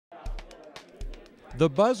The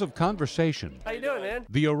buzz of conversation. How you doing, man?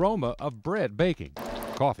 The aroma of bread baking,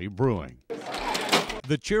 coffee brewing.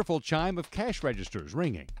 The cheerful chime of cash registers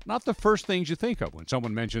ringing. Not the first things you think of when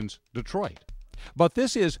someone mentions Detroit. But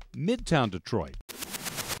this is Midtown Detroit.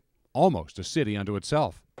 Almost a city unto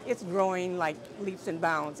itself. It's growing like leaps and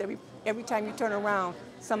bounds. Every time you turn around,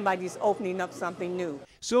 somebody's opening up something new.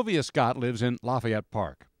 Sylvia Scott lives in Lafayette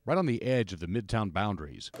Park, right on the edge of the Midtown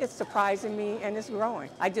boundaries. It's surprising me, and it's growing.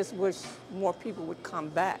 I just wish more people would come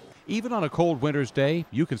back. Even on a cold winter's day,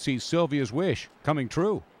 you can see Sylvia's wish coming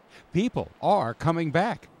true. People are coming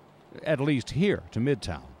back, at least here to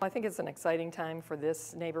Midtown. I think it's an exciting time for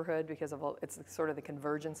this neighborhood because it's sort of the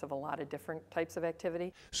convergence of a lot of different types of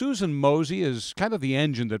activity. Susan Mosey is kind of the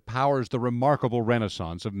engine that powers the remarkable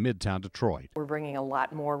renaissance of Midtown Detroit. We're bringing a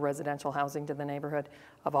lot more residential housing to the neighborhood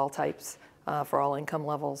of all types, for all income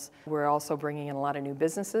levels. We're also bringing in a lot of new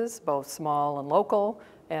businesses, both small and local,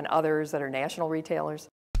 and others that are national retailers.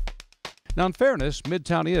 Now, in fairness,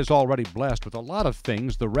 Midtown is already blessed with a lot of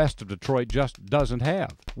things the rest of Detroit just doesn't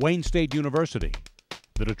have. Wayne State University,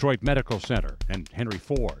 the Detroit Medical Center, and Henry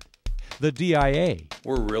Ford, the DIA.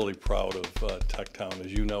 We're really proud of Techtown.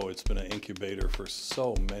 As you know, it's been an incubator for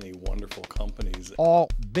so many wonderful companies. All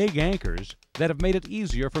big anchors that have made it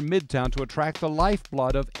easier for Midtown to attract the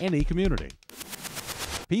lifeblood of any community.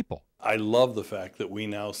 People. I love the fact that we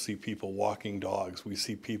now see people walking dogs, we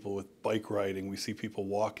see people with bike riding, we see people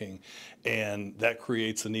walking, and that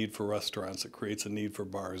creates a need for restaurants, it creates a need for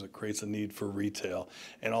bars, it creates a need for retail,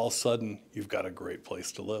 and all of a sudden, you've got a great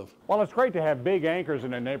place to live. Well, it's great to have big anchors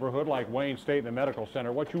in a neighborhood like Wayne State and the Medical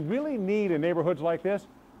Center. What you really need in neighborhoods like this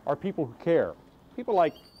are people who care. People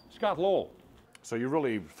like Scott Lowell. So you're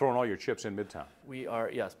really throwing all your chips in Midtown? We are,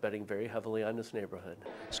 yes, betting very heavily on this neighborhood.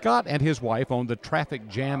 Scott and his wife own the Traffic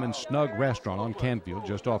Jam and Snug restaurant on Canfield,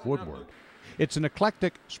 just off Woodward. It's an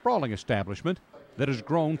eclectic, sprawling establishment that has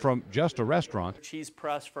grown from just a restaurant Cheese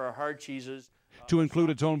press for our hard cheeses to include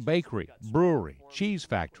its own bakery, brewery, cheese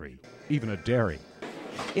factory, even a dairy.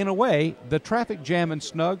 In a way, the Traffic Jam and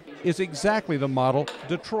Snug is exactly the model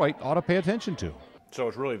Detroit ought to pay attention to. So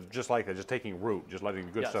it's really just like that, just taking root, just letting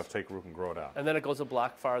the good stuff take root and grow it out. And then it goes a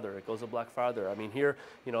block farther. It goes a block farther. I mean, here,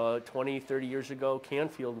 20, 30 years ago,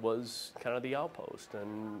 Canfield was kind of the outpost.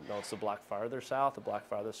 And now it's a block farther south,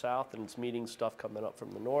 and it's meeting stuff coming up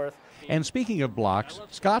from the north. And speaking of blocks,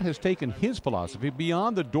 Scott has taken his philosophy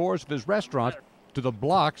beyond the doors of his restaurant to the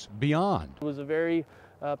blocks beyond. It was a very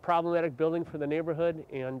problematic building for the neighborhood,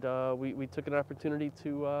 and we took an opportunity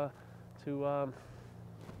to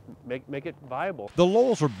make it viable. The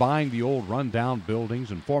Lowells are buying the old run-down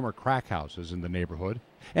buildings and former crack houses in the neighborhood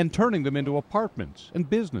and turning them into apartments and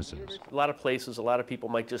businesses. A lot of places, a lot of people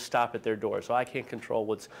might just stop at their door, so I can't control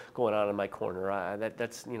what's going on in my corner.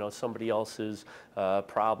 That's somebody else's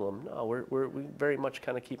problem. No, we very much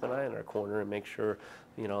kind of keep an eye on our corner and make sure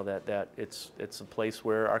that it's a place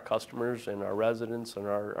where our customers and our residents and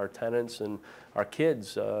our tenants and our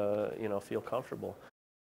kids feel comfortable.